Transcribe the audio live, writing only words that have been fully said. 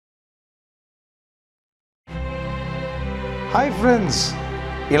Hi friends,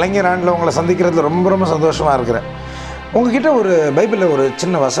 இளைஞர் ஆண்டில் உங்களை சந்திக்கிறதுல ரொம்ப சந்தோஷமாக இருக்கிறேன். உங்ககிட்ட ஒரு பைபிளில் ஒரு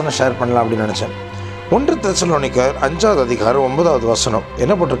சின்ன வசனம் ஷேர் பண்ணலாம் அப்படின்னு நினச்சேன். 1 தெசலோனிக்கர் 5வது அதிகாரம் 9வது வசனம்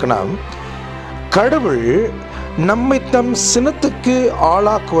என்ன போட்டிருக்குன்னா, கடவுள் நம்மை தம் சினத்துக்கு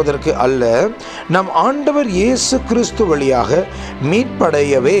ஆளாக்குவதற்கு அல்ல, நம் ஆண்டவர் இயேசு கிறிஸ்து வழியாக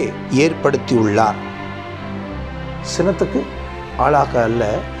மீட்படையவே ஏற்படுத்தியுள்ளார். சினத்துக்கு ஆளாக்க அல்ல,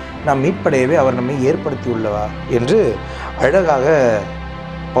 நாம் மீட்படையவே அவர் நம்மை ஏற்படுத்தியுள்ளவா என்று அழகாக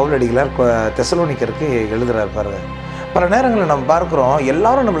பவுலடிகளார் தெசலோனிக்கருக்கு எழுதுகிறார் பாருங்க. பல நேரங்களில் நம்ம பார்க்குறோம்,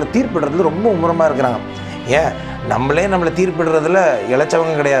 எல்லாரும் நம்மளை தீர்ப்பிடுறதுல ரொம்ப மும்முரமாக இருக்கிறாங்க. ஏன் நம்மளை தீர்ப்பிடுறதுல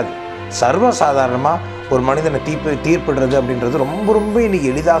இளைச்சவங்க கிடையாது. சர்வசாதாரணமாக ஒரு மனிதனை தீர்ப்பிடுறது அப்படின்றது ரொம்ப இன்றைக்கி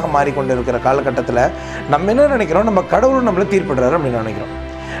எளிதாக மாறிக்கொண்டு இருக்கிற காலகட்டத்தில் நம்ம என்ன நினைக்கிறோம், நம்ம கடவுளும் நம்மளை தீர்ப்பிடுறாரு அப்படின்னு நினைக்கிறோம்.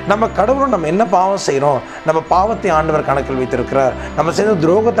 நம்ம கடவுளும் நம்ம என்ன பாவம் செய்கிறோம், நம்ம பாவத்தை ஆண்டவர் கணக்கில் வைத்திருக்கிறார், நம்ம செய்த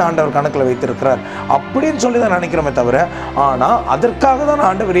துரோகத்தை ஆண்டவர் கணக்கில் வைத்திருக்கிறார் அப்படின்னு சொல்லி தான் நினைக்கிறோமே தவிர, ஆனால் அதற்காக தான்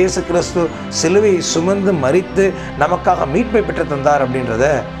ஆண்டவர் இயேசு கிறிஸ்து சிலுவையை சுமந்து மரித்து நமக்காக மீட்பை பெற்று தந்தார் அப்படின்றத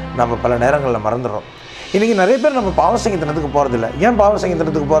நம்ம பல நேரங்களில் மறந்துடுறோம். இன்றைக்கி நிறைய பேர் நம்ம பாவ சங்கீதனத்துக்கு போகிறதில்ல. ஏன் பாவ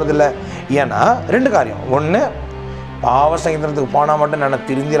சங்கீதனத்துக்கு போகிறதில்ல? ஏன்னா 2 காரியம். ஒன்று, பாவ சங்கீதனத்துக்கு போனால் மட்டும் நான்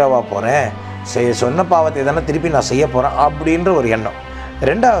திருந்திரவா போகிறேன், சொன்ன பாவத்தை தானே திருப்பி நான் செய்ய போகிறேன் அப்படின்ற ஒரு எண்ணம்.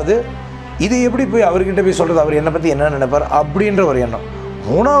 2வது, இது எப்படி போய் அவர்கிட்ட போய் சொல்கிறது, அவர் என்னை பற்றி என்ன நினைப்பார் அப்படின்ற ஒரு எண்ணம்.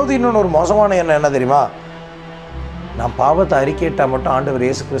 3வது, இன்னொன்று ஒரு மோசமான எண்ணம் என்ன தெரியுமா, நான் பாவத்தை அறிக்கையிட்டால் மட்டும் ஆண்டவர்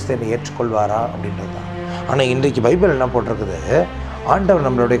இயேசு கிறிஸ்து என்னை ஏற்றுக்கொள்வாரா அப்படின்றது தான். ஆனால் இன்றைக்கு பைபிள் என்ன போட்டிருக்குது, ஆண்டவர்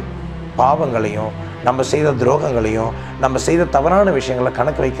நம்மளுடைய பாவங்களையும் நம்ம செய்த துரோகங்களையும் நம்ம செய்த தவறான விஷயங்களை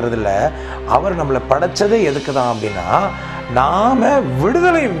கணக்கு வைக்கிறதில்ல. அவர் நம்மளை படைச்சதே எதுக்கு தான் அப்படின்னா, நாம்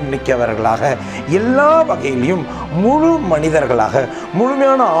விடுதலை மிக்கவர்களாக, எல்லா வகையிலையும் முழு மனிதர்களாக,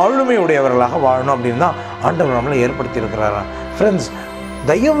 முழுமையான ஆளுமையுடையவர்களாக வாழணும் அப்படின்னு தான் ஆண்டவர் நம்மளை ஏற்படுத்தி இருக்கிறாராம். ஃப்ரெண்ட்ஸ்,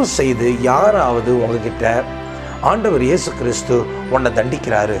 தயவு செய்து யாராவது உங்ககிட்ட ஆண்டவர் இயேசு கிறிஸ்து உன்னை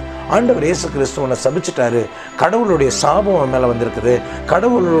தண்டிக்கிறாரு, ஆண்டவர் இயேசு கிறிஸ்து உன்னை சபிச்சிட்டாரு, கடவுளுடைய சாபம் உன் மேலே வந்திருக்குது,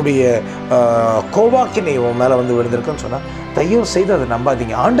 கடவுளுடைய கோபாக்கினை உன் மேலே வந்து விழுந்திருக்குன்னு சொன்னால் தயவு செய்து அதை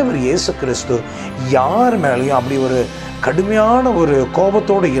நம்பாதீங்க. ஆண்டவர் இயேசு கிறிஸ்து யார் மேலேயும் அப்படி ஒரு கடுமையான ஒரு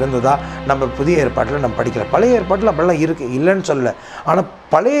கோபத்தோடு இருந்ததா நம்ம புதிய ஏற்பாட்டில் நம்ம படிக்கல. பழைய ஏற்பாட்டில் அப்படிலாம் இருக்குது, இல்லைன்னு சொல்லலை. ஆனால்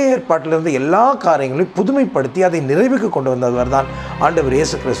பழைய ஏற்பாட்டிலிருந்து எல்லா காரியங்களையும் புதுமைப்படுத்தி அதை நிறைவுக்கு கொண்டு வந்தவர் தான் ஆண்டவர்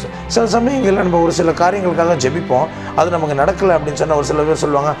இயேசு கிறிஸ்து. சில சமயங்களில் நம்ம ஒரு சில காரியங்களுக்காக ஜெபிப்போம், அது நமக்கு நடக்கலை அப்படின்னு சொன்னால் ஒரு சில பேர்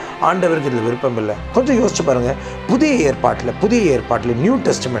சொல்லுவாங்க, ஆண்டவருக்கு இதில் விருப்பம் இல்லை. கொஞ்சம் யோசிச்சு பாருங்கள், புதிய ஏற்பாட்டில் நியூ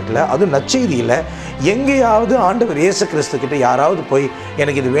டெஸ்டமெண்ட்டில், அதுவும் நற்செய்தியில் எங்கேயாவது ஆண்டவர் இயேசு கிறிஸ்து கிட்ட யாராவது போய்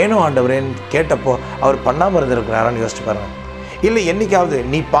எனக்கு இது வேணும் ஆண்டவரேன்னு கேட்டப்போ அவர் பண்ணாமல் இருந்திருக்கிறாரான்னு யோசிச்சு பாருங்கள். இல்லை என்னைக்காவது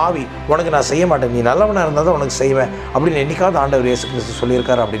நீ பாவி, உனக்கு நான் செய்ய மாட்டேன், நீ நல்லவனாக இருந்தால் தான் உனக்கு செய்வேன் அப்படின்னு என்னைக்காவது ஆண்டவர் இயேசு கிறிஸ்து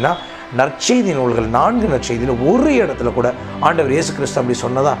சொல்லியிருக்காரு அப்படின்னா, நற்செய்தி நூல்கள் 4 நற்செய்தியில் ஒரு இடத்துல கூட ஆண்டவர் இயேசு கிறிஸ்து அப்படி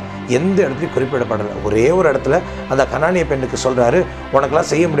சொன்னதா எந்த இடத்துலையும் குறிப்பிடப்படலை. ஒரே ஒரு இடத்துல அந்த கனானிய பெண்ணுக்கு சொல்கிறாரு,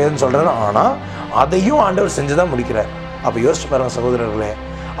 உனக்கெல்லாம் செய்ய முடியாதுன்னு சொல்கிறாரு, ஆனால் அதையும் ஆண்டவர் செஞ்சு தான் முடிக்கிறார். அப்போ யோசிச்சு பாருங்கள் சகோதரர்களே,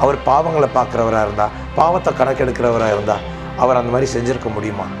 அவர் பாவங்களை பார்க்குறவராக இருந்தால், பாவத்தை கணக்கெடுக்கிறவராக இருந்தால் அவர் அந்த மாதிரி செஞ்சுருக்க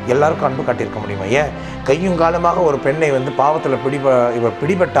முடியுமா? எல்லாருக்கும் அன்பு காட்டியிருக்க முடியுமா? ஏன் கையும் காலமாக ஒரு பெண்ணை வந்து பாவத்தில் இவள்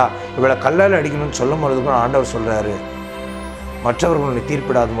பிடிபட்டா இவளை கல்லால் அடிக்கணும்னு சொல்லும் பொழுது கூட ஆண்டவர் சொல்கிறாரு, மற்றவர்கள் உன்னை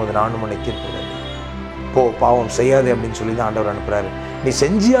தீர்ப்பிடாத போது நானும் உன்னை தீர்ப்பிடாது, போ பாவம் செய்யாது அப்படின்னு சொல்லி தான் ஆண்டவர் அனுப்புகிறாரு. நீ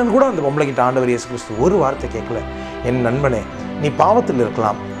செஞ்சியான்னு கூட அந்த பொம்பளைக்கிட்ட ஆண்டவர் இயேசு கிறிஸ்து ஒரு வார்த்தை கேட்கல. என் நண்பனே, நீ பாவத்தில்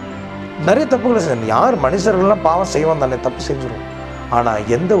இருக்கலாம், நிறைய தப்புகளை செய்யணும். யார் மனுஷர்கள்லாம் பாவம் செய்வோம் தானே, தப்பு செஞ்சிடும். ஆனால்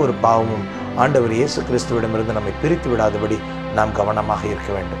எந்த ஒரு பாவமும் ஆண்டவர் இயேசு கிறிஸ்துவிடமிருந்து நம்மை பிரித்து விடாதபடி நாம் கவனமாக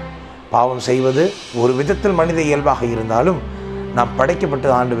இருக்க வேண்டும். பாவம் செய்வது ஒரு விதத்தில் மனித இயல்பாக இருந்தாலும் நாம் படைக்கப்பட்டு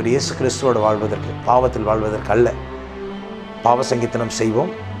ஆண்டவர் இயேசு கிறிஸ்துவோடு வாழ்வதற்கு, பாவத்தில் வாழ்வதற்கு அல்ல. பாவ சங்கீதனம்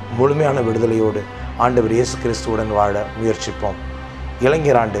செய்வோம், முழுமையான விடுதலையோடு ஆண்டவர் இயேசு கிறிஸ்துவுடன் வாழ முயற்சிப்போம்.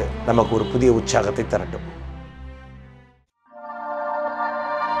 இளைஞர் ஆண்டு நமக்கு ஒரு புதிய உற்சாகத்தை தரட்டும்.